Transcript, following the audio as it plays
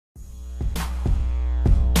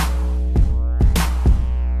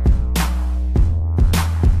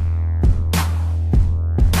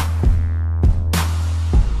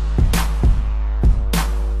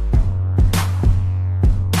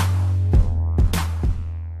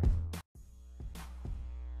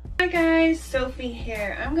Hi guys, Sophie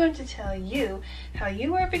here. I'm going to tell you how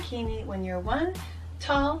you wear a bikini when you're 1,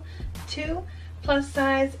 tall, 2, plus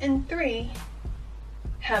size, and 3,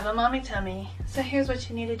 have a mommy tummy. So here's what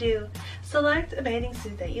you need to do. Select a bathing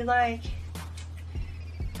suit that you like.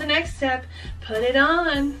 The next step, put it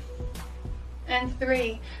on. And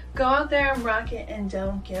 3, go out there and rock it and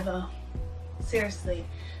don't give up. Seriously,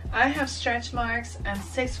 I have stretch marks. I'm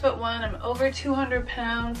 6'1", I'm over 200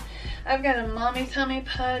 pounds. I've got a mommy tummy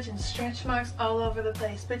pudge and stretch marks all over the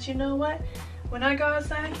place. But you know what? When I go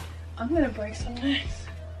outside, I'm gonna break some necks.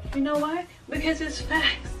 You know why? Because it's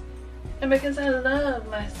facts. And because I love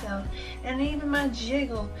myself. And even my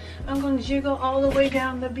jiggle. I'm gonna jiggle all the way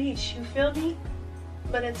down the beach. You feel me?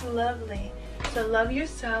 But it's lovely. So love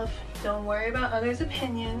yourself. Don't worry about others'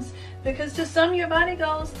 opinions. Because to some your body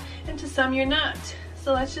goes and to some you're not.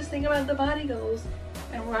 So let's just think about the body goals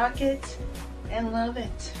and rock it and love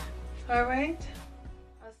it. Alright?